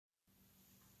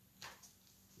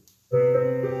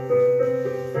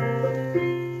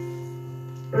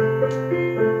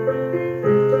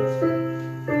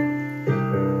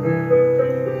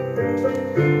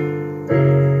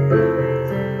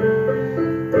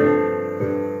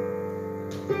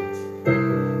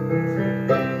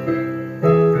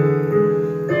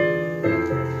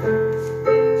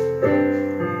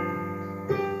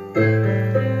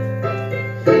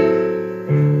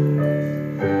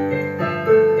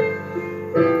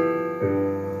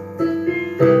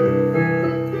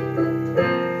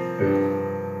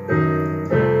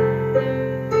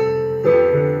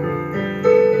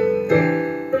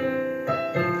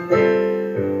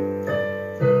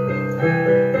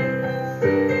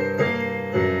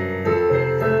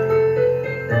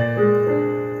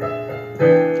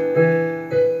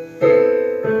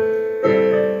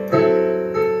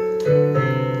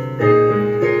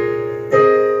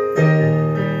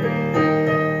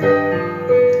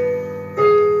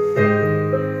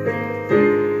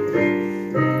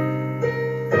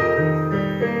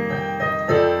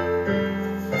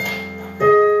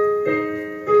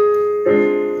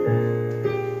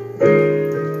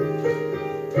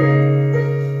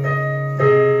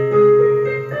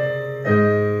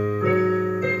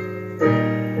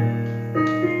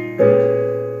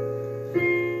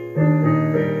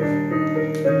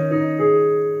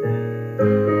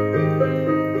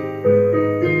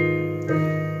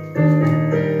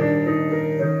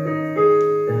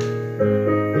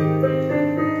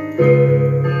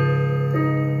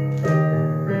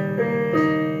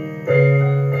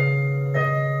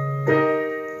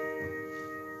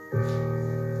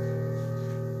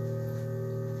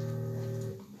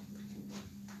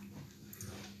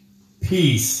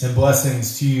Peace and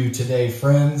blessings to you today,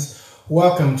 friends.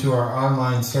 Welcome to our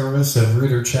online service of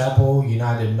Reuter Chapel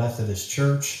United Methodist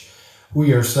Church.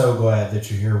 We are so glad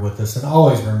that you're here with us, and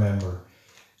always remember,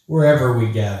 wherever we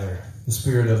gather, the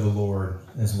Spirit of the Lord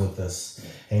is with us.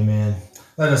 Amen.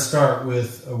 Let us start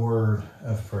with a word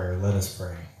of prayer. Let us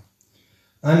pray.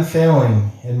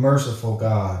 Unfailing and merciful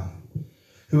God,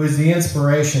 who is the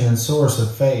inspiration and source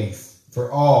of faith for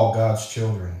all God's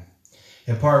children,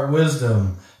 impart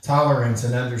wisdom, tolerance,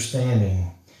 and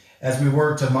understanding as we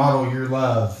work to model your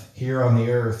love here on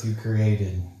the earth you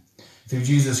created. Through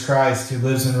Jesus Christ, who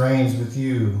lives and reigns with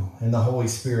you and the Holy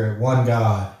Spirit, one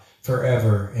God,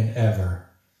 forever and ever.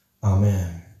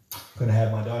 Amen. I'm going to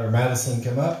have my daughter Madison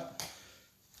come up.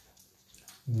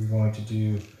 We're going to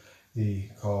do the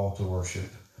call to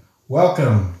worship.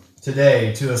 Welcome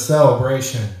today to a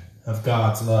celebration of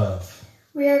God's love.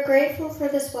 We are grateful for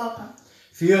this welcome.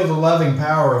 Feel the loving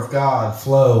power of God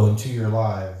flow into your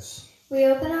lives. We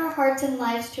open our hearts and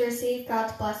lives to receive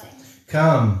God's blessings.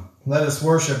 Come, let us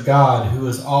worship God who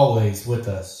is always with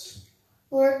us.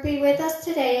 Lord, be with us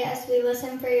today as we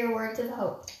listen for your words of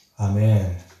hope.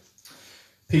 Amen.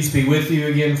 Peace be with you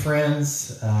again,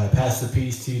 friends. I pass the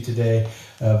peace to you today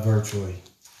virtually.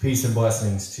 Peace and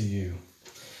blessings to you.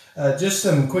 Just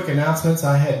some quick announcements.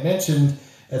 I had mentioned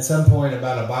at some point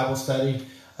about a Bible study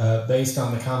based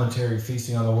on the commentary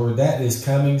Feasting on the Word. That is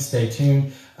coming. Stay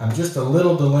tuned. I'm just a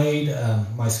little delayed.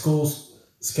 My school's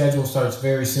schedule starts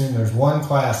very soon. There's one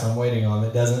class I'm waiting on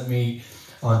that doesn't meet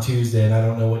on Tuesday, and I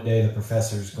don't know what day the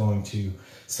professor's going to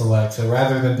select. So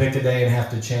rather than pick a day and have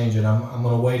to change it, I'm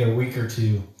going to wait a week or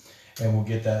two, and we'll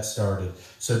get that started.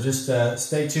 So just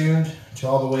stay tuned to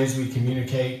all the ways we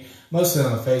communicate. Mostly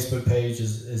on the Facebook page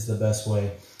is the best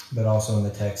way, but also in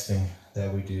the texting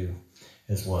that we do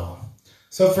as well.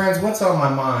 So friends, what's on my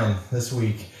mind this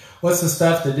week? What's the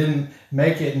stuff that didn't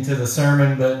make it into the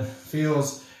sermon but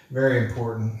feels very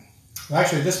important? Well,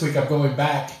 actually, this week I'm going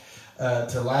back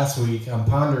to last week. I'm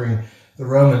pondering the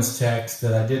Romans text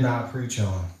that I did not preach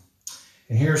on.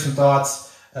 And here are some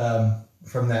thoughts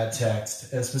from that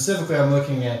text. And specifically, I'm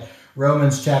looking at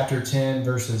Romans chapter 10,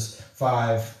 verses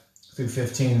 5 through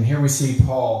 15. And here we see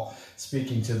Paul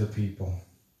speaking to the people.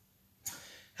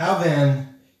 How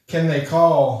then can they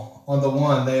call on the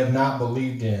one they have not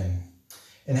believed in?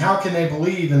 And how can they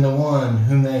believe in the one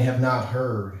whom they have not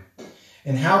heard?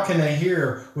 And how can they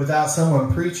hear without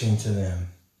someone preaching to them?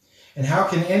 And how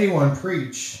can anyone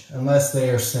preach unless they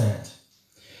are sent?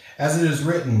 As it is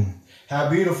written, how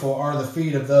beautiful are the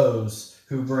feet of those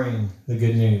who bring the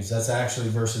good news. That's actually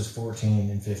verses 14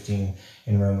 and 15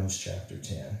 in Romans chapter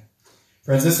 10.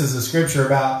 Friends, this is a scripture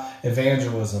about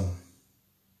evangelism.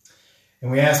 And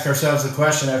we ask ourselves the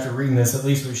question after reading this, at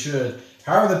least we should,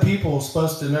 how are the people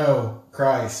supposed to know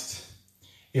Christ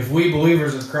if we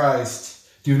believers of Christ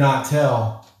do not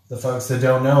tell the folks that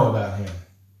don't know about him?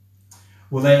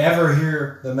 Will they ever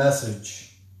hear the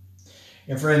message?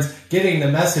 And friends, getting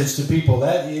the message to people,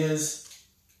 that is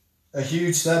a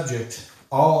huge subject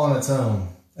all on its own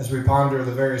as we ponder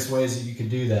the various ways that you could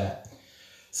do that.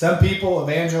 Some people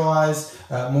evangelize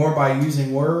more by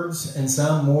using words, and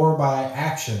some more by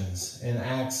actions and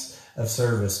acts of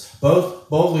service. Both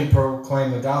boldly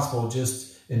proclaim the gospel,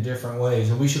 just in different ways.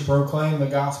 And we should proclaim the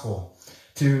gospel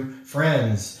to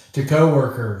friends, to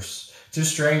coworkers, to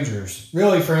strangers.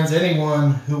 Really, friends,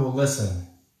 anyone who will listen.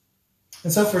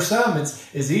 And so for some,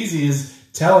 it's as easy as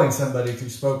telling somebody through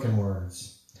spoken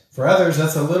words. For others,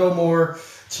 that's a little more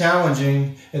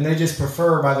challenging, and they just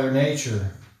prefer by their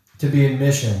nature to be in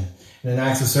mission and in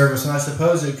acts of service. And I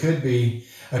suppose it could be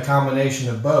a combination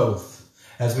of both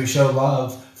as we show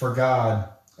love for God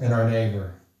and our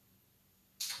neighbor.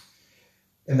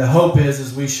 And the hope is,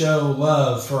 as we show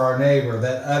love for our neighbor,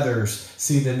 that others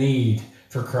see the need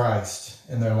for Christ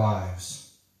in their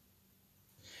lives.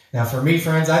 Now, for me,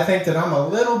 friends, I think that I'm a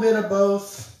little bit of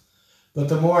both, but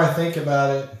the more I think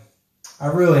about it, I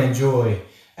really enjoy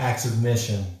acts of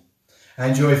mission. I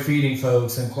enjoy feeding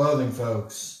folks and clothing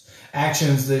folks,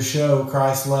 actions that show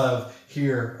Christ's love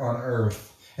here on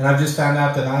earth. And I've just found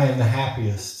out that I am the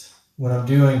happiest when I'm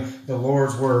doing the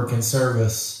Lord's work and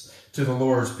service to the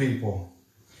Lord's people.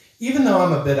 Even though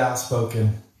I'm a bit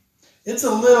outspoken, it's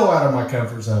a little out of my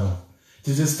comfort zone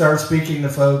to just start speaking to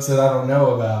folks that I don't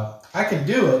know about. I could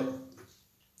do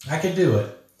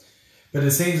it. But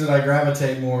it seems that I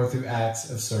gravitate more through acts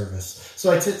of service.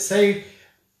 So I say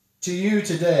to you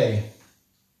today,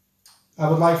 I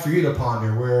would like for you to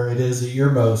ponder where it is that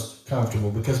you're most comfortable,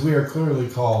 because we are clearly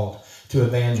called to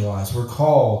evangelize. We're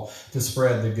called to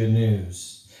spread the good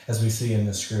news, as we see in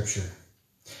this scripture.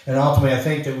 And ultimately, I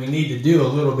think that we need to do a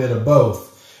little bit of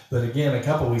both. But again, a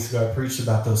couple weeks ago, I preached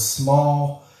about those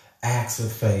small acts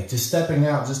of faith, just stepping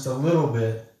out just a little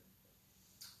bit,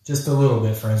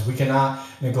 friends. We cannot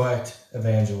neglect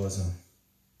evangelism.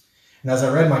 And as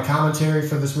I read my commentary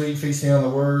for this week, Feasting on the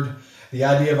Word, the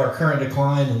idea of our current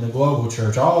decline in the global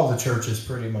church, all the churches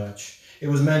pretty much, it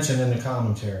was mentioned in the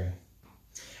commentary.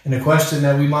 And the question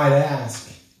that we might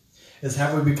ask is,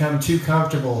 have we become too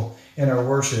comfortable in our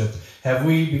worship? Have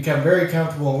we become very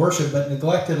comfortable in worship but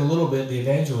neglected a little bit the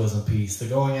evangelism piece, the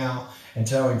going out and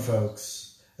telling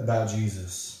folks about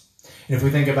Jesus? And if we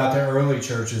think about the early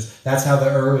churches, that's how the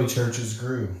early churches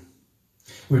grew.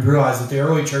 We'd realize that the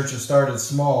early churches started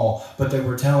small, but they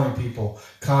were telling people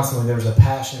constantly. There was a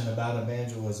passion about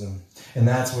evangelism. And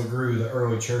that's what grew the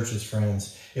early churches,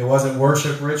 friends. It wasn't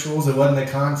worship rituals. It wasn't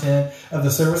the content of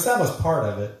the service. That was part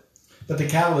of it. But the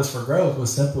catalyst for growth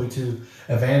was simply to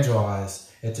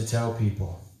evangelize and to tell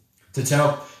people. To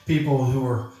tell people who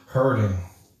were hurting,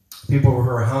 people who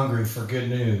were hungry for good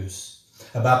news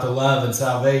about the love and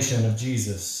salvation of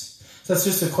Jesus. So that's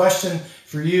just a question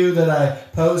for you that I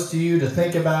pose to you to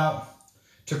think about,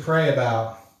 to pray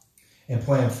about, and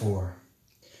plan for.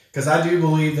 Because I do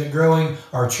believe that growing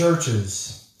our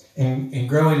churches and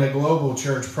growing the global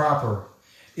church proper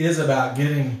is about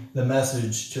getting the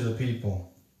message to the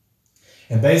people.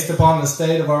 And based upon the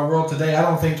state of our world today, I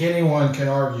don't think anyone can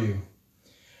argue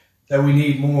that we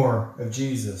need more of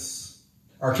Jesus.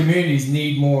 Our communities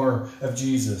need more of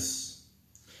Jesus.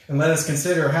 And let us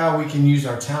consider how we can use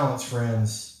our talents,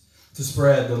 friends, to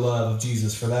spread the love of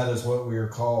Jesus, for that is what we are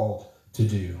called to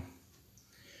do.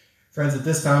 Friends, at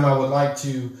this time, I would like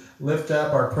to lift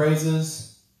up our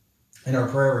praises and our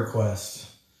prayer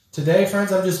requests. Today,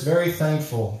 friends, I'm just very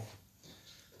thankful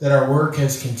that our work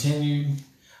has continued.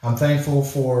 I'm thankful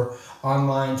for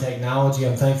online technology.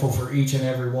 I'm thankful for each and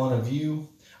every one of you.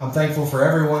 I'm thankful for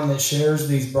everyone that shares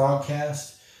these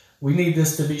broadcasts. We need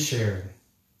this to be shared.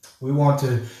 We want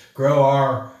to grow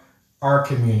our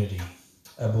community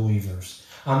of believers.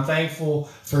 I'm thankful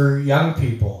for young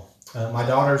people. My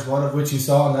daughter's one of which you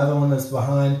saw, another one that's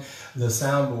behind the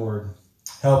soundboard,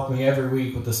 helped me every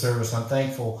week with the service. I'm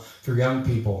thankful for young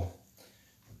people.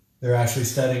 They're actually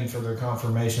studying for their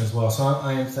confirmation as well. So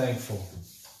I am thankful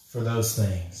for those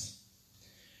things.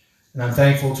 And I'm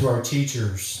thankful to our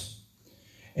teachers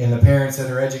and the parents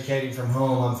that are educating from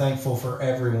home. I'm thankful for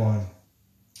everyone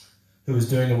who is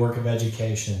doing the work of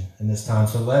education in this time.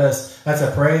 So that's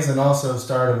a praise and also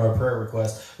start of our prayer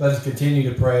request. Let us continue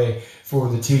to pray for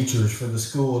the teachers, for the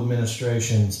school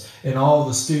administrations, and all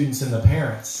the students and the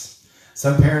parents.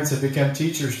 Some parents have become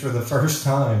teachers for the first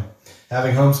time.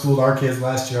 Having homeschooled our kids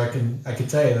last year, I can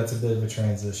tell you that's a bit of a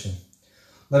transition.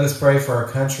 Let us pray for our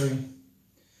country.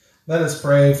 Let us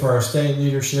pray for our state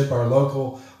leadership, our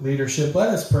local leadership. Let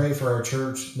us pray for our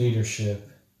church leadership,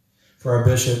 for our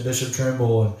Bishop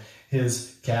Trimble and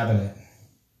his cabinet.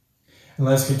 And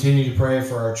let's continue to pray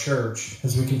for our church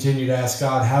as we continue to ask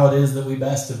God how it is that we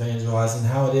best evangelize and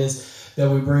how it is that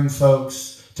we bring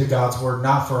folks to God's word,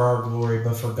 not for our glory,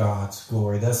 but for God's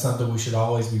glory. That's something we should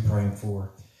always be praying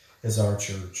for as our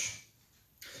church.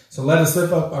 So let us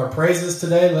lift up our praises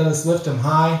today. Let us lift them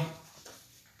high.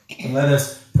 And let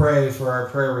us pray for our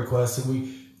prayer requests. And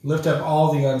we lift up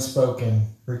all the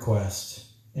unspoken requests.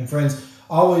 And friends,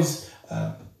 always,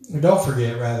 don't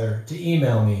forget, to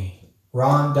email me,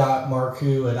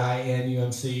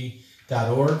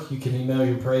 ron.marku@inumc.org. You can email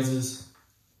your praises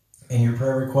and your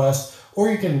prayer requests,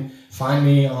 or you can find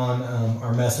me on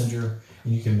our messenger,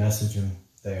 and you can message them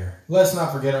there. Let's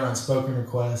not forget our unspoken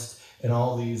requests and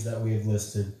all these that we have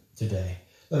listed today.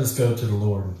 Let us go to the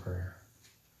Lord in prayer.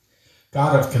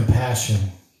 God of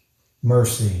compassion,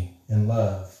 mercy, and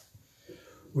love,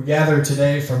 we gather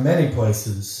today from many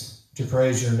places to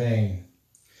praise your name.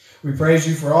 We praise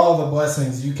you for all the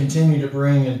blessings you continue to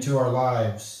bring into our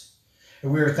lives.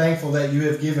 And we are thankful that you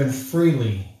have given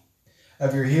freely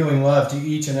of your healing love to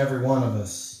each and every one of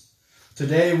us.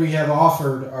 Today we have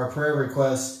offered our prayer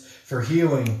requests for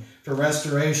healing, for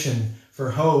restoration,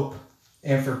 for hope,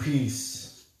 and for peace.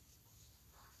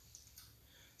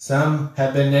 Some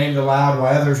have been named aloud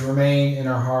while others remain in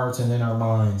our hearts and in our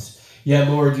minds. Yet,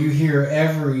 Lord, you hear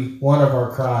every one of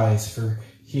our cries for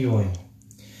healing.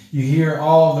 You hear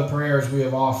all of the prayers we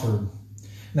have offered.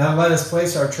 Now let us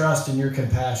place our trust in your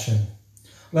compassion.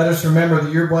 Let us remember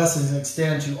that your blessings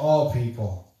extend to all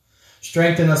people.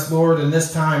 Strengthen us, Lord, in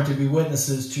this time to be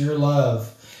witnesses to your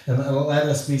love, and let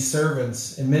us be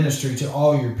servants in ministry to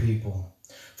all your people.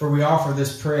 For we offer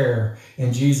this prayer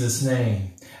in Jesus'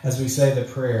 name, as we say the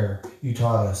prayer you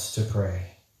taught us to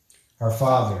pray. Our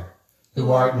Father,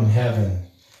 who art in heaven,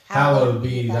 hallowed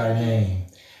be thy name.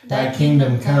 Thy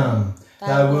kingdom come,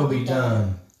 thy will be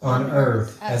done, on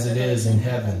earth as it is in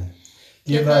heaven.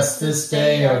 Give us this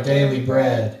day our daily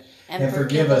bread, and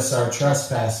forgive us our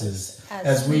trespasses,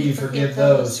 as we forgive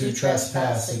those who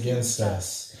trespass against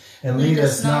us. And lead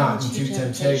us not into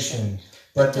temptation,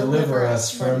 but deliver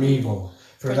us from evil.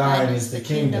 For thine is the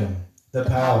kingdom, the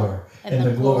power, and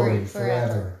the glory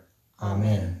forever.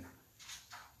 Amen.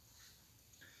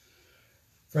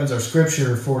 Friends, our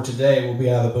scripture for today will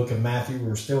be out of the book of Matthew.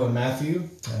 We're still in Matthew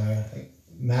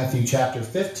chapter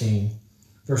 15,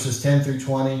 verses 10 through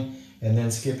 20, and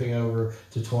then skipping over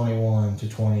to 21 to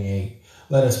 28.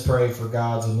 Let us pray for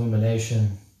God's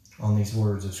illumination on these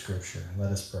words of scripture.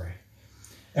 Let us pray.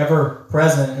 Ever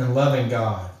present and loving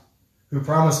God, who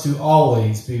promised to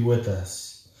always be with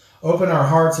us, open our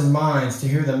hearts and minds to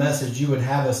hear the message you would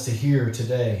have us to hear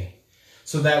today,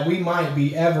 so that we might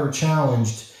be ever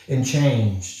challenged and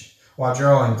changed while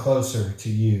drawing closer to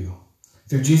you.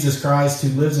 Through Jesus Christ, who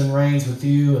lives and reigns with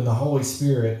you and the Holy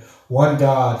Spirit, one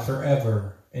God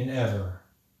forever and ever.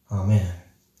 Amen.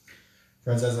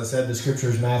 Friends, as I said, the scripture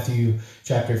is Matthew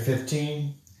chapter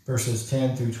 15, verses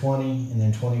 10 through 20, and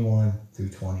then 21 through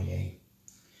 28.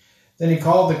 Then he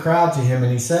called the crowd to him,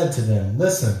 and he said to them,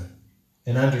 "Listen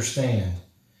and understand.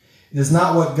 It is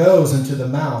not what goes into the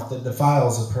mouth that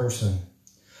defiles a person,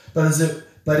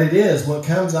 but it is what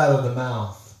comes out of the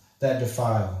mouth that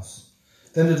defiles."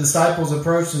 Then the disciples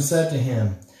approached and said to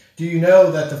him, "Do you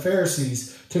know that the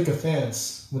Pharisees took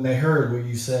offense when they heard what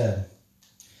you said?"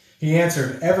 He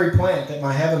answered, "Every plant that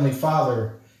my heavenly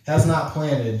Father has not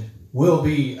planted will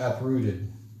be uprooted.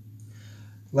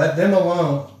 Let them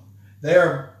alone. They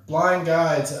are blind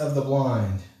guides of the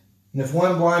blind. And if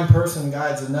one blind person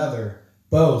guides another,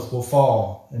 both will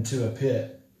fall into a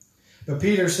pit." But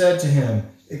Peter said to him,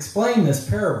 "Explain this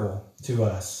parable to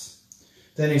us."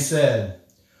 Then he said,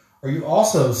 "Are you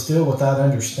also still without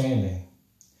understanding?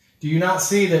 Do you not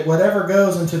see that whatever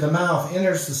goes into the mouth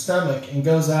enters the stomach and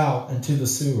goes out into the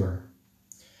sewer?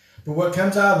 But what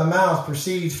comes out of the mouth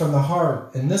proceeds from the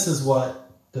heart, and this is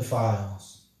what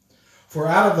defiles. For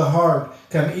out of the heart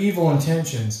come evil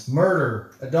intentions,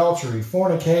 murder, adultery,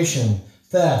 fornication,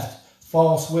 theft,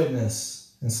 false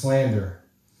witness, and slander.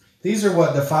 These are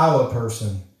what defile a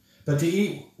person, but to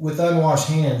eat with unwashed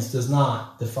hands does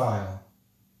not defile."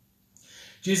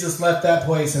 Jesus left that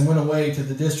place and went away to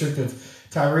the district of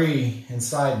Tyre and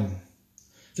Sidon.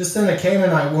 Just then a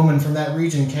Canaanite woman from that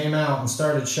region came out and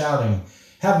started shouting,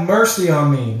 "Have mercy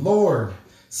on me, Lord,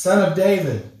 Son of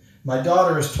David. My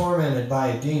daughter is tormented by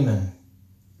a demon."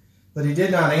 But he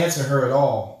did not answer her at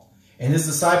all. And his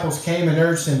disciples came and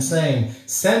urged him, saying,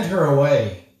 "Send her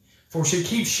away, for she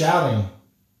keeps shouting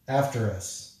after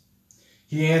us."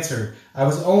 He answered, "I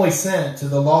was only sent to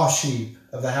the lost sheep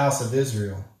of the house of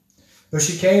Israel." But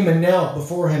she came and knelt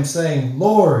before him, saying,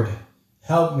 "Lord,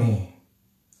 help me."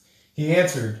 He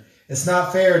answered, "It's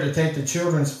not fair to take the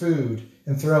children's food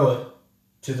and throw it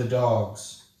to the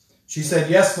dogs." She said,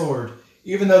 "Yes, Lord,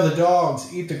 even though the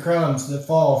dogs eat the crumbs that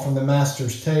fall from the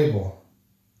master's table."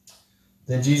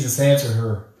 Then Jesus answered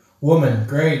her, "Woman,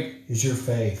 great is your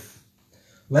faith.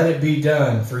 Let it be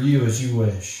done for you as you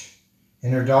wish."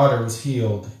 And her daughter was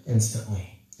healed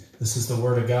instantly. This is the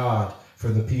word of God for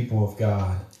the people of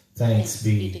God. Thanks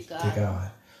be to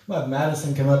God. I'll have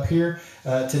Madison come up here.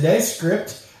 Today's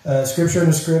scripture in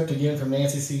the script, again from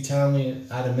Nancy C. Townley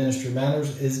at Ida Ministry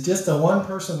Matters, is just a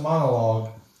one-person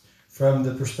monologue from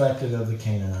the perspective of the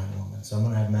Canaanite woman. So I'm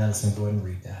going to have Madison go ahead and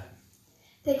read that.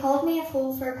 They called me a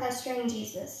fool for pestering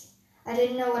Jesus. I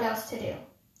didn't know what else to do.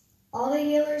 All the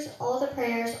healers, all the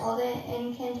prayers, all the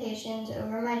incantations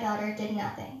over my daughter did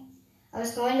nothing. I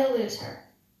was going to lose her.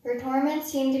 Her torment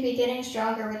seemed to be getting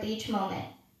stronger with each moment.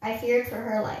 I feared for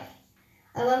her life.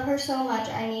 I love her so much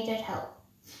I needed help.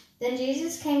 Then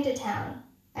Jesus came to town.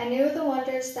 I knew the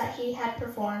wonders that he had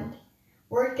performed.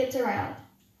 Word gets around.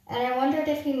 And I wondered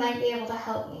if he might be able to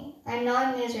help me. I'm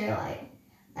not an Israelite.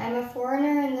 I'm a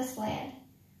foreigner in this land.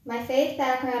 My faith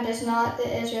background is not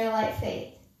the Israelite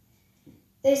faith.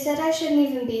 They said I shouldn't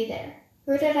even be there.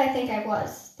 Who did I think I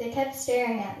was? They kept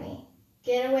staring at me.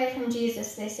 Get away from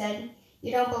Jesus, they said.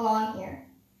 You don't belong here.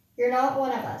 You're not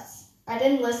one of us. I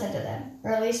didn't listen to them,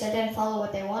 or at least I didn't follow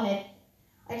what they wanted.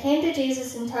 I came to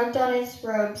Jesus and tugged on his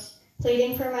robes,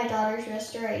 pleading for my daughter's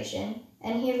restoration,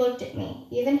 and he looked at me.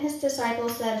 Even his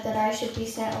disciples said that I should be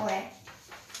sent away.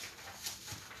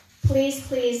 Please,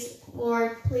 please,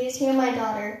 Lord, please heal my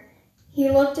daughter. He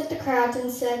looked at the crowds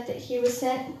and said that he was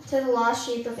sent to the lost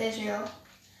sheep of Israel.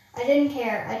 I didn't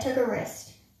care. I took a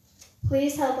risk.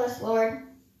 Please help us, Lord.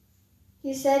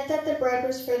 He said that the bread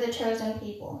was for the chosen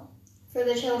people, for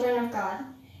the children of God.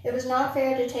 It was not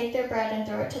fair to take their bread and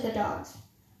throw it to the dogs.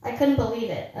 I couldn't believe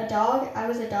it. A dog? I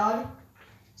was a dog?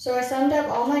 So I summed up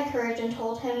all my courage and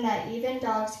told him that even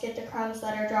dogs get the crumbs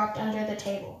that are dropped under the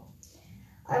table.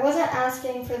 I wasn't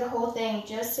asking for the whole thing,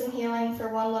 just some healing for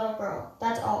one little girl.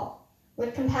 That's all.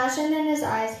 With compassion in his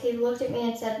eyes, he looked at me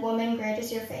and said, "Woman, great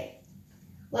is your faith.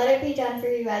 Let it be done for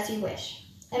you as you wish."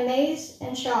 Amazed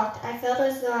and shocked, I felt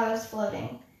as though I was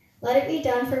floating. Let it be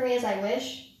done for me as I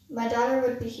wish? My daughter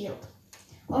would be healed.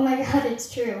 Oh my God, it's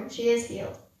true. She is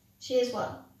healed. She is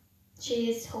well.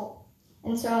 She is whole.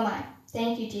 And so am I.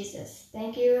 Thank you, Jesus.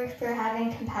 Thank you for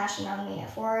having compassion on me, a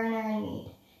foreigner in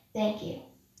need. Thank you.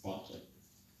 Thank you.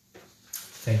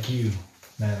 Thank you,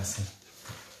 Madison.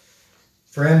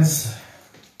 Friends,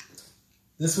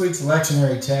 this week's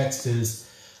lectionary text is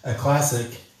a classic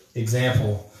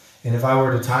example. And if I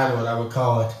were to title it, I would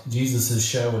call it Jesus'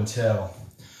 Show and Tell.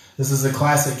 This is a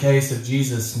classic case of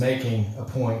Jesus making a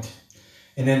point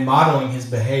and then modeling his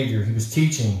behavior. He was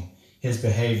teaching his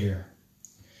behavior.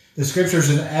 The scripture is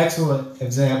an excellent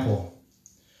example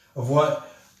of what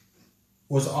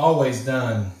was always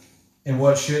done and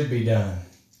what should be done.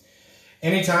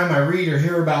 Anytime I read or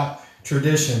hear about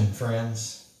tradition,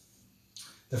 friends,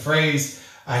 the phrase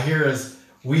I hear is,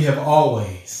 "we have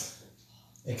always."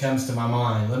 It comes to my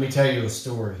mind. Let me tell you a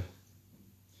story.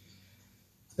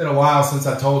 It's been a while since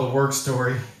I told a work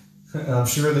story, and I'm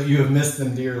sure that you have missed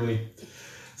them dearly.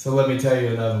 So let me tell you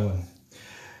another one.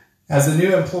 As a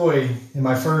new employee in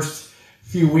my first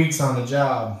few weeks on the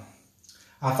job,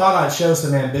 I thought I'd show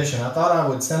some ambition. I thought I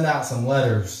would send out some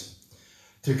letters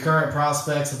to current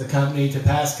prospects of the company, to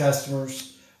past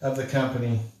customers of the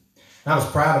company. And I was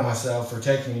proud of myself for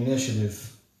taking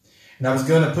initiative. And I was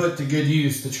going to put to good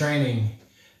use the training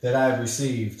that I had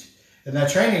received. And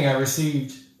that training I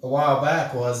received a while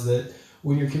back was that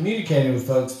when you're communicating with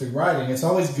folks through writing, it's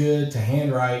always good to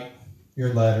handwrite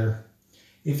your letter.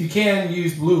 If you can,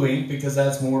 use blue ink because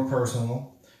that's more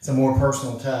personal. It's a more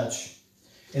personal touch.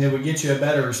 And it would get you a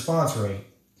better response rate.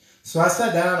 So I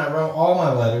sat down and I wrote all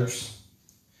my letters.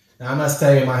 Now I must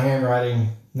tell you, my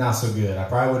handwriting, not so good. I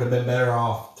probably would have been better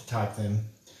off to type them.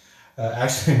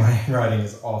 Actually, my handwriting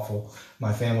is awful.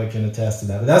 My family can attest to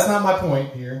that. But that's not my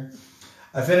point here.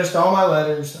 I finished all my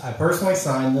letters. I personally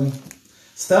signed them,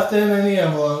 stuffed them in the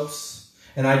envelopes,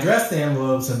 and I addressed the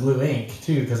envelopes in blue ink,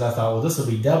 too, because I thought, well, this will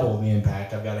be double the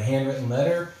impact. I've got a handwritten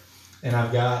letter, and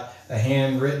I've got a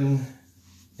handwritten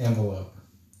envelope.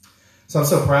 So I'm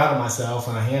so proud of myself,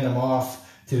 and I hand them off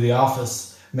to the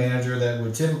office manager that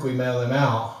would typically mail them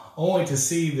out, only to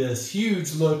see this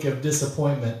huge look of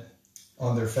disappointment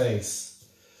on their face,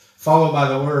 followed by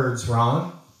the words,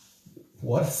 "Ron,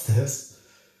 what is this?"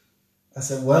 I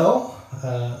said, "Well,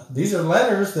 these are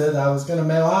letters that I was going to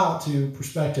mail out to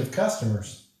prospective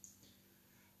customers."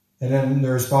 And then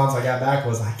the response I got back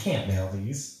was, "I can't mail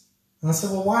these." And I said,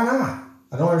 "Well, why not?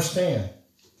 I don't understand."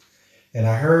 And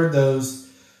I heard those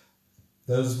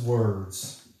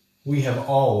words, "We have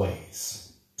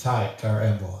always typed our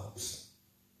envelopes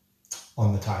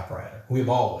on the typewriter. We have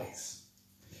always."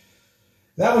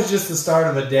 That was just the start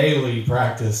of a daily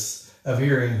practice of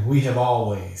hearing, we have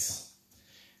always.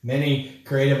 Many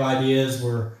creative ideas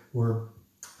were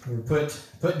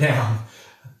put down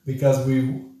because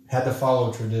we had to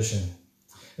follow tradition.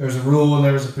 There was a rule and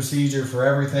there was a procedure for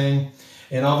everything.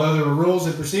 And although there were rules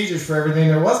and procedures for everything,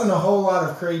 there wasn't a whole lot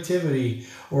of creativity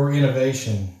or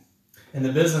innovation. And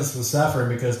the business was suffering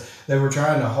because they were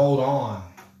trying to hold on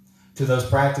to those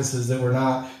practices that were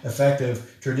not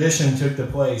effective. Tradition took the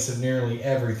place of nearly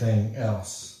everything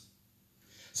else.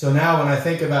 So now when I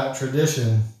think about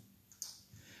tradition,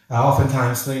 I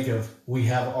oftentimes think of we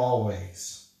have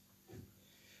always.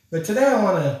 But today I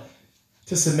want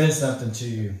to submit something to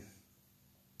you.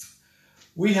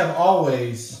 We have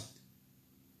always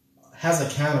has a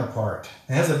counterpart.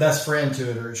 It has a best friend to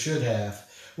it, or it should have.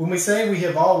 When we say we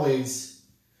have always,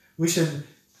 we should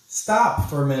stop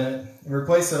for a minute and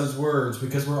replace those words,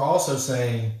 because we're also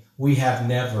saying we have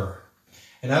never.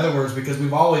 In other words, because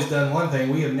we've always done one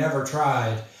thing, we have never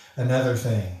tried another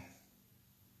thing.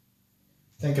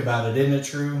 Think about it. Isn't it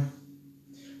true?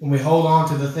 When we hold on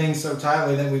to the things so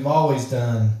tightly that we've always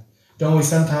done, don't we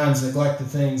sometimes neglect the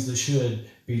things that should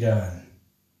be done?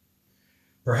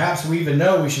 Perhaps we even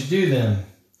know we should do them,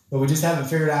 but we just haven't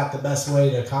figured out the best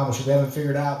way to accomplish it. We haven't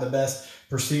figured out the best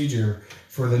procedure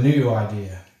for the new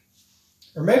idea.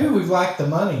 Or maybe we've lacked the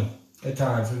money at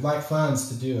times. We've lacked funds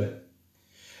to do it.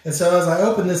 And so as I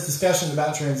open this discussion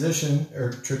about tradition,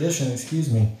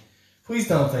 please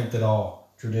don't think that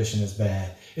all tradition is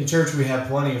bad. In church, we have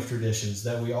plenty of traditions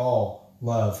that we all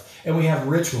love. And we have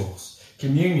rituals.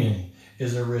 Communion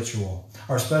is a ritual.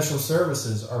 Our special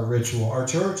services are ritual. Our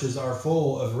churches are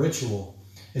full of ritual.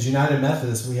 As United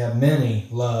Methodists, we have many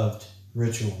loved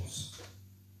rituals.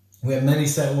 We have many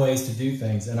set ways to do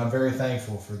things, and I'm very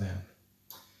thankful for them.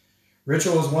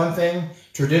 Ritual is one thing.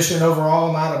 Tradition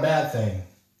overall, not a bad thing.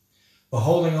 But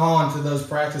holding on to those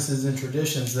practices and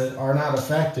traditions that are not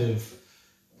effective,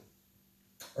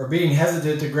 or being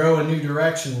hesitant to grow in new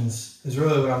directions, is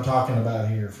really what I'm talking about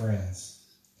here, friends.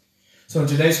 So in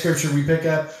today's scripture, we pick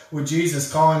up with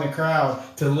Jesus calling the crowd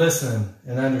to listen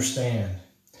and understand.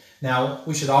 Now,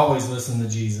 we should always listen to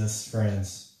Jesus,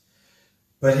 friends.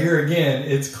 But here again,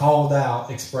 it's called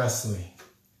out expressly.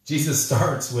 Jesus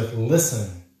starts with listen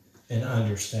and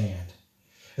understand.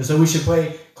 And so we should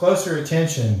pay closer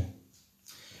attention.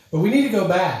 But we need to go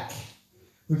back.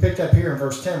 We picked up here in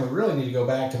verse 10. We really need to go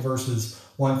back to verses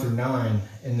 1 through 9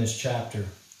 in this chapter.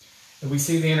 And we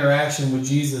see the interaction with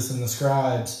Jesus and the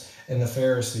scribes and the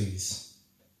Pharisees.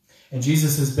 And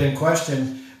Jesus has been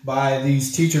questioned by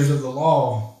these teachers of the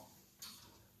law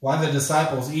why the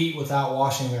disciples eat without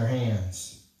washing their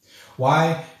hands.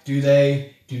 Why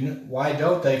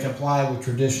don't they comply with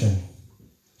tradition?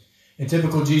 In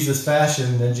typical Jesus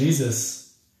fashion, then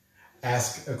Jesus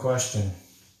asked a question.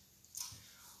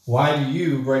 Why do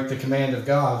you break the command of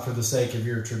God for the sake of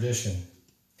your tradition?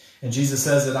 And Jesus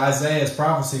says that Isaiah's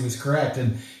prophecy was correct.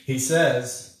 And he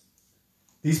says,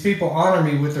 these people honor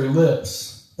me with their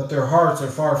lips, but their hearts are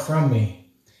far from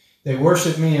me. They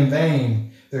worship me in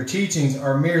vain. Their teachings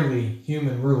are merely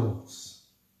human rules.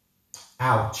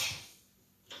 Ouch.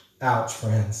 Ouch,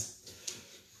 friends.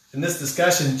 In this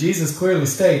discussion, Jesus clearly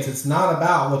states it's not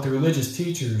about what the religious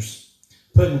teachers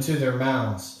put into their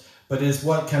mouths, but is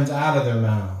what comes out of their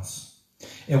mouths.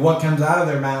 And what comes out of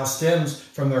their mouths stems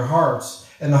from their hearts,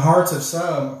 and the hearts of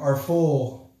some are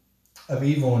full of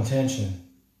evil intention.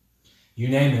 You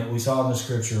name it, we saw in the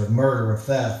scripture of murder, of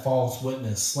theft, false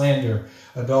witness, slander,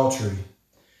 adultery.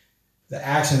 The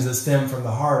actions that stem from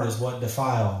the heart is what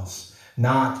defiles,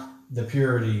 not the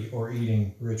purity or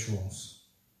eating rituals.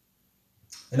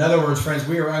 In other words, friends,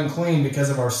 we are unclean because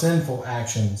of our sinful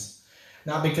actions,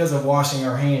 not because of washing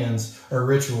our hands or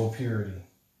ritual purity.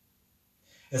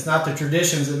 It's not the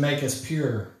traditions that make us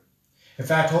pure. In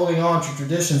fact, holding on to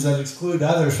traditions that exclude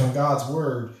others from God's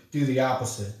word do the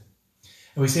opposite.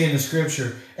 And we see in the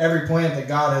scripture, every plant that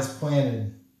God has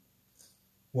planted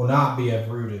will not be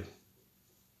uprooted.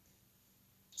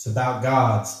 It's about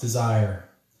God's desire.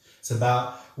 It's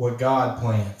about what God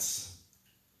plants.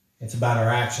 It's about our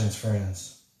actions,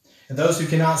 friends. And those who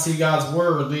cannot see God's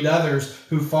word lead others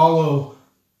who follow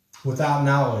without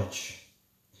knowledge.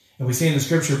 And we see in the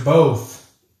scripture both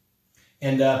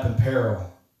end up in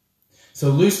peril. So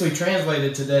loosely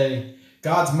translated today,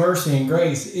 God's mercy and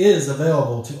grace is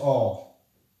available to all.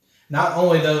 Not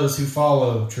only those who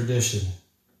follow tradition.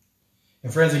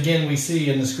 And friends, again, we see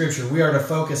in the scripture, we are to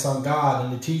focus on God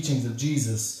and the teachings of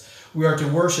Jesus. We are to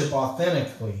worship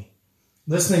authentically,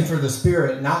 listening for the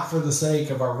Spirit, not for the sake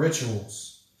of our rituals,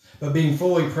 but being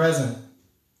fully present.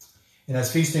 And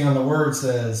as Feasting on the Word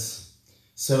says,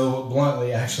 so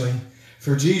bluntly actually,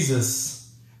 for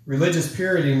Jesus, Religious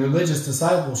purity and religious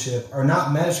discipleship are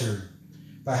not measured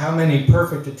by how many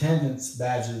perfect attendance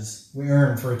badges we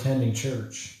earn for attending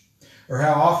church, or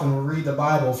how often we read the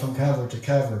Bible from cover to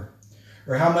cover,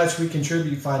 or how much we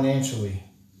contribute financially.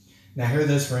 Now hear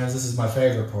this, friends, this is my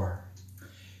favorite part.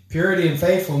 Purity and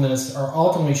faithfulness are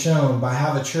ultimately shown by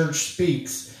how the church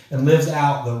speaks and lives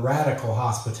out the radical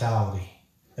hospitality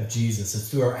of Jesus. It's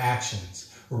through our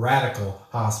actions, radical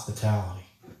hospitality.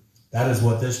 That is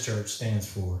what this church stands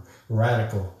for,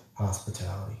 radical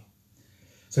hospitality.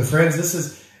 So friends, this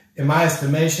is, in my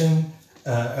estimation,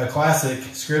 a classic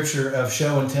scripture of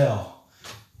show and tell.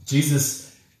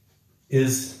 Jesus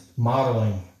is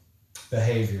modeling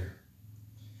behavior.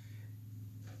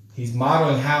 He's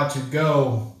modeling how to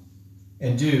go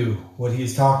and do what he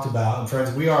has talked about. And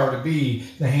friends, we are to be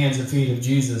the hands and feet of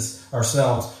Jesus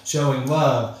ourselves, showing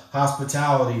love,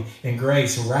 hospitality, and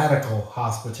grace, radical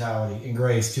hospitality and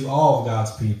grace to all of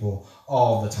God's people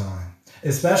all the time,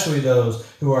 especially those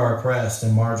who are oppressed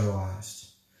and marginalized.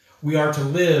 We are to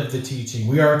live the teaching.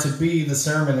 We are to be the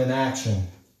sermon in action.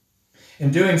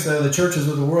 In doing so, the churches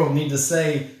of the world need to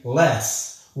say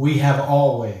less, we have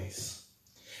always,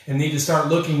 and need to start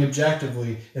looking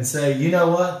objectively and say, you know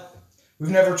what? We've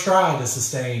never tried a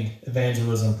sustained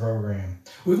evangelism program.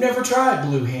 We've never tried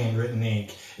blue handwritten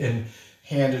ink and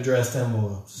hand-addressed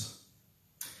envelopes.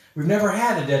 We've never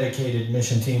had a dedicated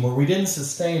mission team where we didn't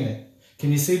sustain it.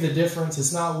 Can you see the difference?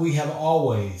 It's not we have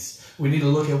always. We need to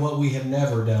look at what we have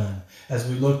never done as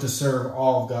we look to serve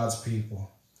all of God's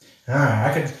people. All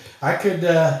right,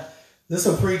 this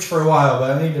will preach for a while,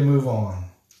 but I need to move on.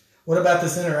 What about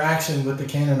this interaction with the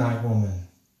Canaanite woman?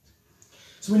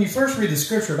 So when you first read the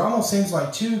scripture, it almost seems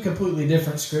like two completely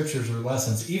different scriptures or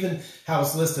lessons, even how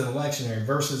it's listed in the lectionary,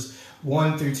 verses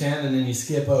 1 through 10, and then you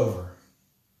skip over.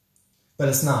 But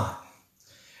it's not.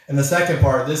 And the second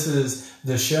part, this is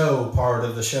the show part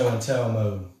of the show and tell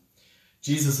mode.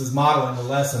 Jesus is modeling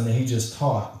the lesson that he just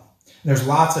taught. And there's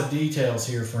lots of details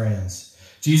here, friends.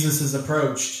 Jesus is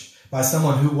approached by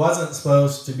someone who wasn't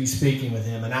supposed to be speaking with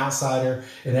him, an outsider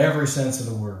in every sense of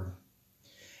the word.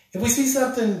 And we see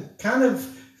something kind of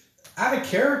out of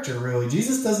character, really.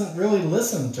 Jesus doesn't really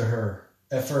listen to her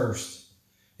at first.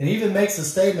 And even makes a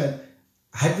statement,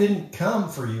 I didn't come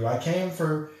for you. I came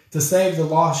to save the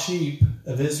lost sheep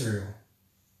of Israel,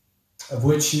 of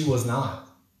which she was not.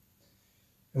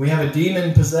 And we have a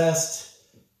demon-possessed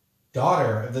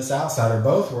daughter of this outsider.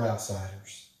 Both were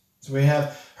outsiders. So we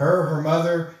have her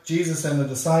mother, Jesus, and the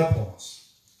disciples.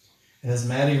 And as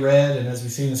Maddie read, and as we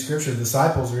see in the scripture, the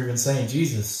disciples are even saying,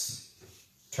 Jesus,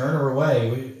 turn her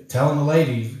away. Telling the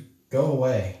lady, go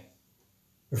away.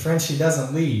 But friends, she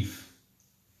doesn't leave.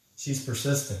 She's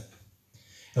persistent.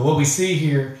 And what we see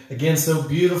here, again, so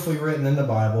beautifully written in the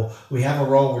Bible, we have a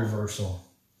role reversal.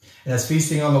 And as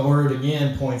Feasting on the Word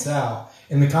again points out,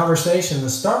 in the conversation to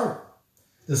start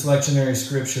this lectionary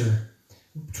scripture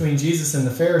between Jesus and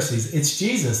the Pharisees, it's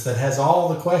Jesus that has all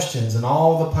the questions and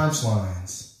all the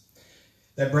punchlines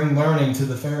that bring learning to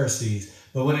the Pharisees.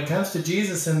 But when it comes to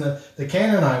Jesus and the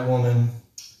Canaanite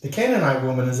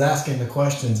woman is asking the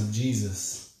questions of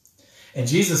Jesus. And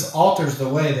Jesus alters the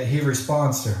way that he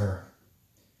responds to her.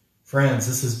 Friends,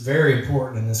 this is very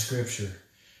important in the scripture.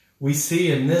 We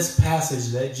see in this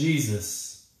passage that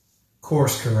Jesus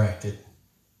course corrected.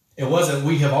 It wasn't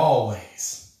we have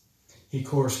always. He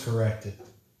course corrected.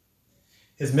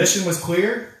 His mission was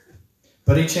clear,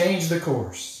 but he changed the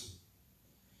course.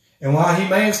 And while he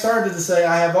may have started to say,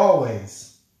 I have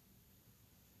always,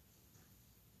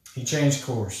 he changed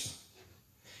course.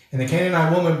 And the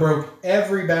Canaanite woman broke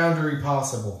every boundary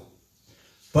possible.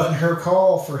 But in her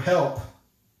call for help,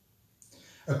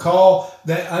 a call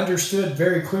that understood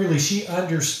very clearly, she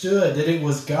understood that it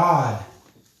was God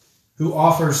who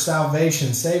offers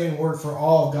salvation, saving work for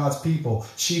all of God's people.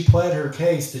 She pled her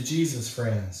case to Jesus,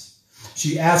 friends.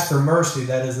 She asked for mercy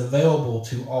that is available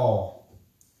to all.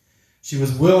 She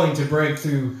was willing to break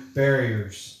through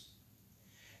barriers.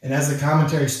 And as the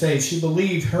commentary states, she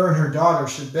believed her and her daughter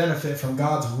should benefit from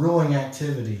God's ruling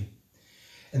activity.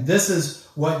 And this is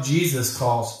what Jesus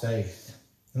calls faith.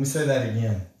 Let me say that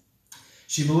again.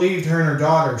 She believed her and her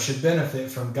daughter should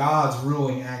benefit from God's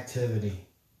ruling activity.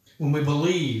 When we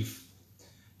believe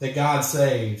that God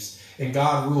saves and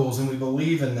God rules, and we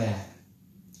believe in that,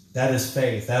 that is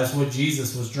faith. That is what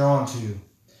Jesus was drawn to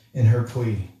in her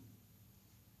plea.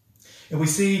 And we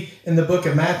see in the book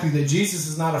of Matthew that Jesus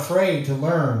is not afraid to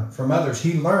learn from others.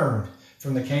 He learned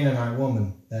from the Canaanite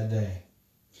woman that day.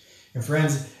 And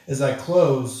friends, as I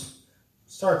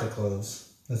start to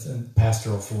close, that's in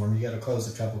pastoral form. You got to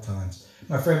close a couple times.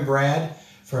 My friend Brad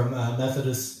from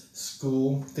Methodist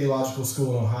school, theological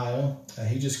school in Ohio.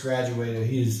 He just graduated.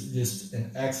 He is just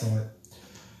an excellent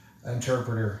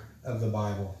interpreter of the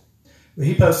Bible. But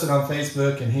he posted on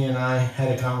Facebook, and he and I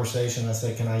had a conversation. I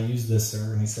said, "Can I use this,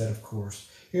 sir?" And he said, "Of course."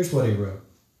 Here's what he wrote.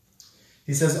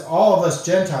 He says, "All of us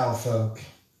Gentile folk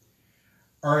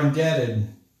are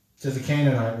indebted to the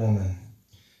Canaanite woman.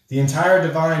 The entire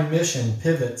divine mission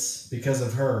pivots because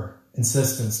of her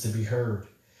insistence to be heard.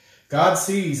 God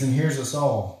sees and hears us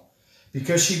all.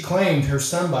 Because she claimed her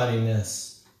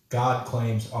somebodyness, God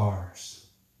claims ours."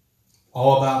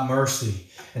 All about mercy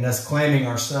and us claiming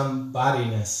our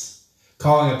somebodyness,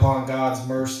 calling upon God's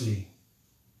mercy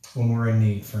when we're in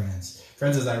need, friends.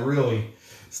 Friends, as I really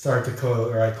start to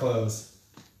close,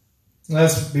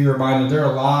 let's be reminded there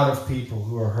are a lot of people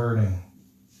who are hurting,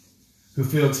 who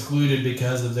feel excluded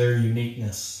because of their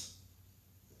uniqueness,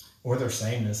 or their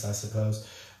sameness, I suppose,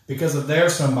 because of their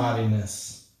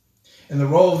somebodyness. And the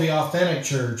role of the authentic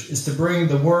church is to bring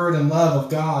the word and love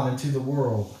of God into the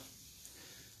world,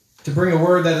 to bring a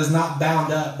word that is not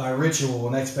bound up by ritual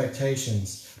and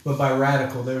expectations, but by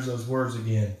radical, there's those words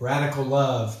again, radical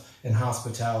love and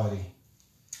hospitality.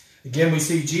 Again, we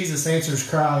see Jesus answers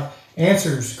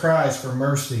cries for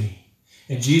mercy,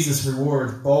 and Jesus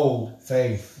rewards bold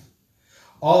faith.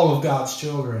 All of God's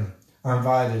children are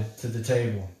invited to the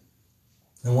table.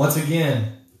 And once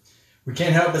again, we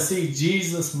can't help but see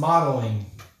Jesus modeling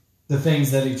the things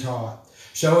that he taught,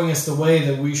 showing us the way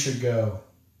that we should go.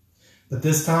 But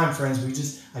this time, friends,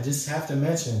 I just have to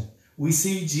mention, we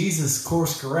see Jesus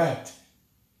course correct.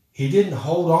 He didn't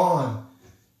hold on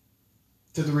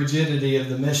to the rigidity of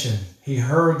the mission. He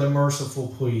heard the merciful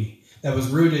plea that was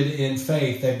rooted in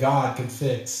faith that God could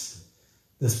fix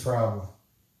this problem.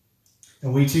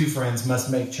 And we too, friends, must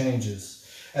make changes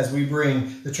as we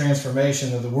bring the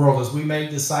transformation of the world, as we make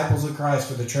disciples of Christ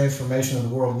for the transformation of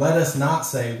the world. Let us not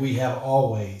say we have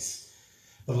always,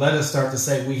 but let us start to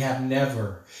say we have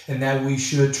never, and that we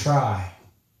should try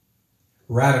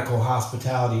radical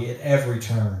hospitality at every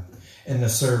turn in the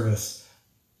service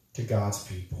to God's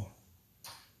people.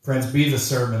 Friends, be the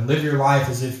sermon. Live your life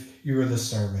as if you were the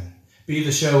sermon. Be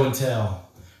the show and tell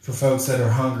for folks that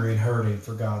are hungry and hurting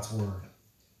for God's word.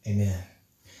 Amen.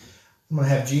 I'm going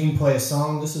to have Gene play a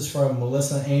song. This is from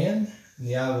Melissa Ann and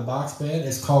the Out of the Box Band.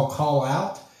 It's called Call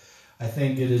Out. I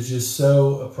think it is just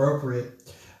so appropriate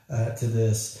to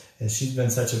this, as she's been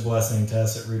such a blessing to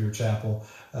us at Reader Chapel.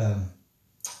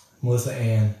 Melissa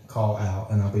Ann, Call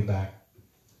Out, and I'll be back.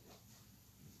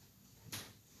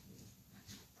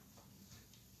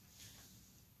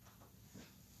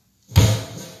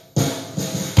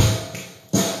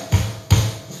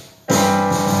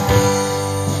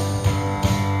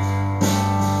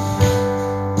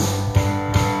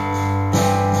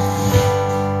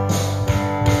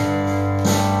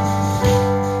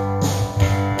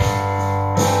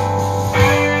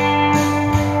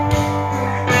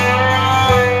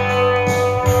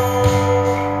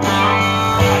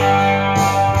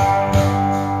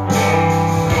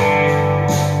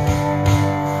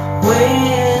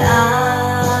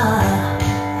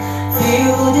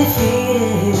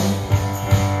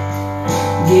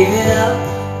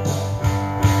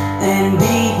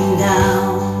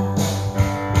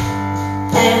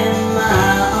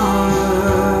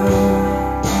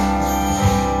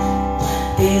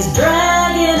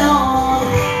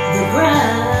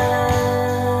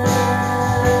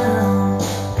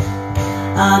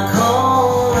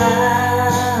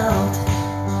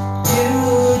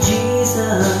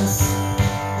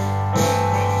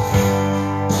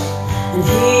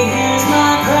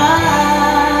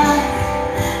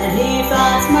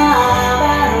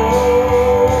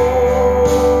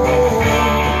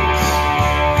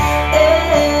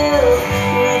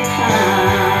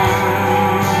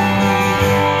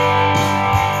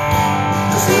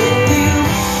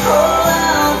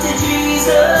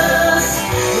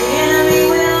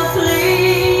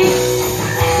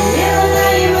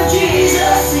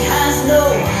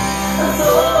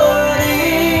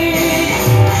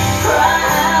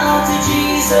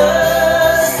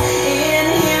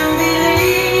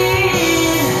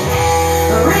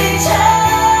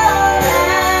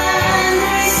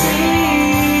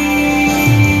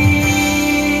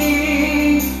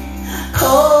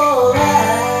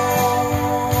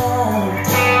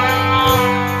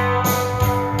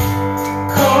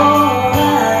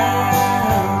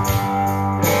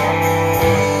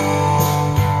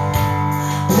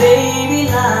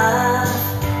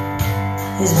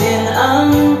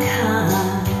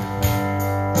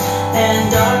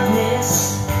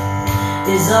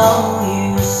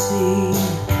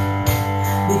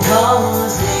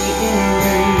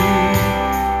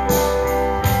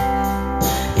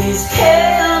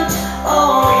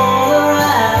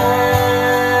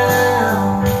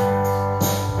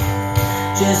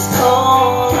 Just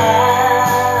call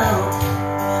out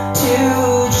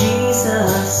to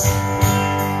Jesus,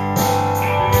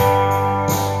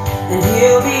 and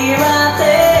He'll be right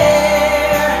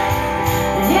there,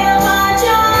 and He'll fight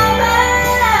your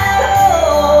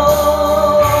battles,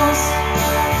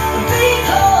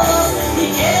 because He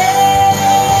cares.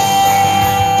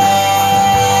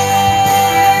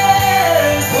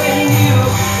 When you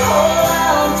call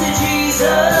out to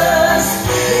Jesus,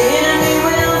 the enemy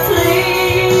will flee.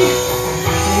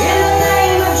 In the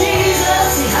name of Jesus,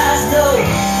 he has no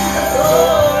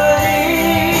authority.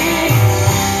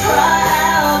 Cry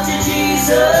out to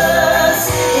Jesus,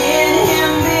 in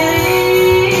him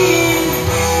believe.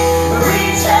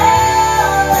 Reach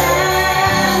out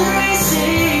and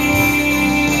receive.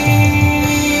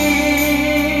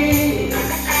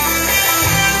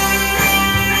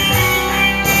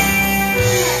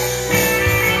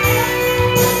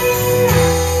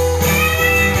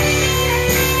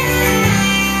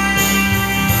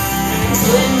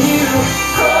 When you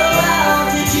call out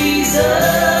to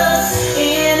Jesus,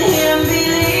 in him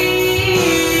believe.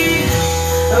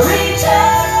 Reach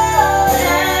out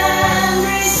and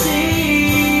receive.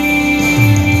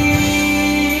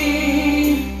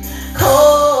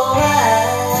 Call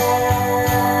out.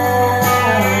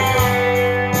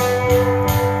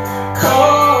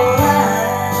 Call out.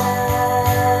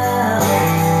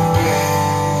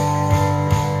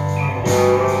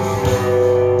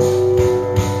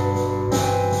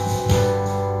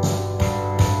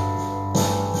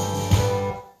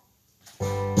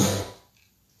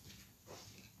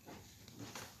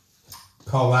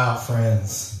 Call out,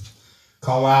 friends.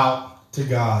 Call out to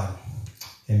God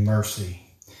in mercy.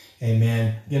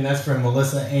 Amen. Again, that's from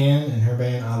Melissa Ann and her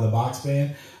band, On the Box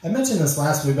Band. I mentioned this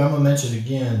last week, but I'm going to mention it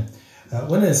again.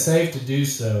 When it is safe to do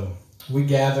so, we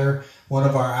gather. One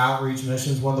of our outreach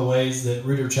missions, one of the ways that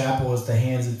Rooter Chapel is the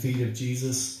hands and feet of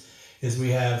Jesus, is we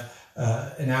have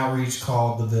an outreach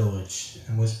called The Village,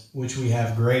 in which we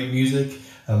have great music.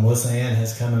 Melissa Ann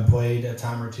has come and played a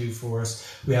time or two for us.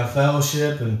 We have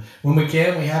fellowship, and when we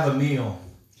can, we have a meal.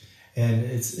 And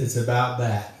it's about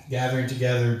that, gathering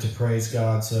together to praise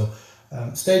God. So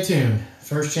stay tuned.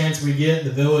 First chance we get,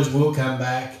 The Village will come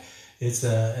back. It's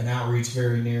an outreach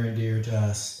very near and dear to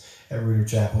us at Rooter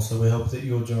Chapel. So we hope that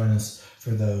you'll join us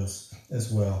for those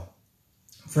as well.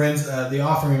 Friends, the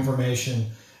offering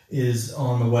information is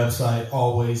on the website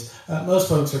always. Most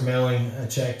folks are mailing a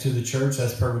check to the church.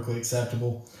 That's perfectly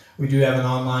acceptable. We do have an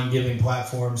online giving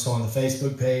platform. So on the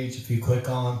Facebook page, if you click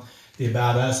on the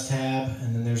About Us tab,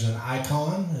 and then there's an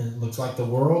icon. It looks like the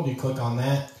world. You click on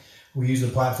that. We use a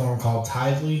platform called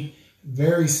Tithely.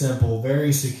 Very simple,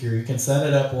 very secure. You can set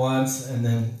it up once, and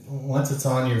then once it's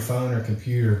on your phone or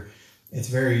computer, it's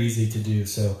very easy to do.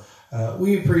 So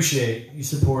we appreciate you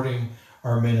supporting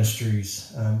our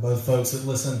ministries. Both folks that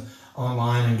listen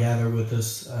online and gather with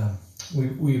us,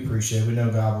 we appreciate it. We know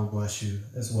God will bless you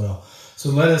as well. So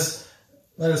let us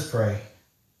pray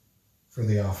for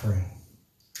the offering.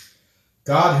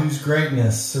 God, whose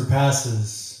greatness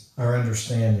surpasses our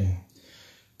understanding.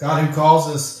 God, who calls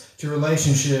us to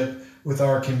relationship with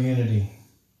our community.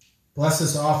 Bless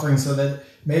this offering so that it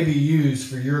may be used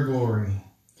for your glory.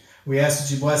 We ask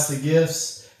that you bless the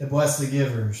gifts and bless the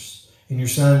givers. In your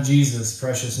Son, Jesus'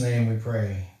 precious name we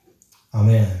pray.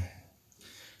 Amen.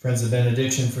 Friends, the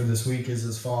benediction for this week is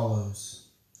as follows.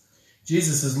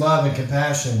 Jesus' love and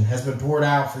compassion has been poured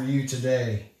out for you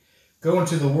today. Go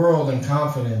into the world in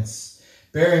confidence,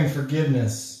 bearing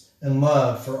forgiveness and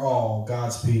love for all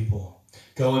God's people.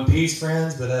 Go in peace,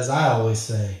 friends, but as I always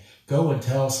say, go and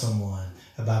tell someone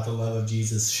about the love of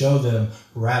Jesus. Show them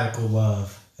radical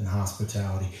love and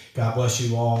hospitality. God bless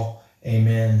you all.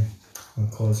 Amen. We'll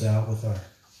close out with our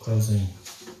closing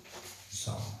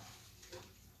song.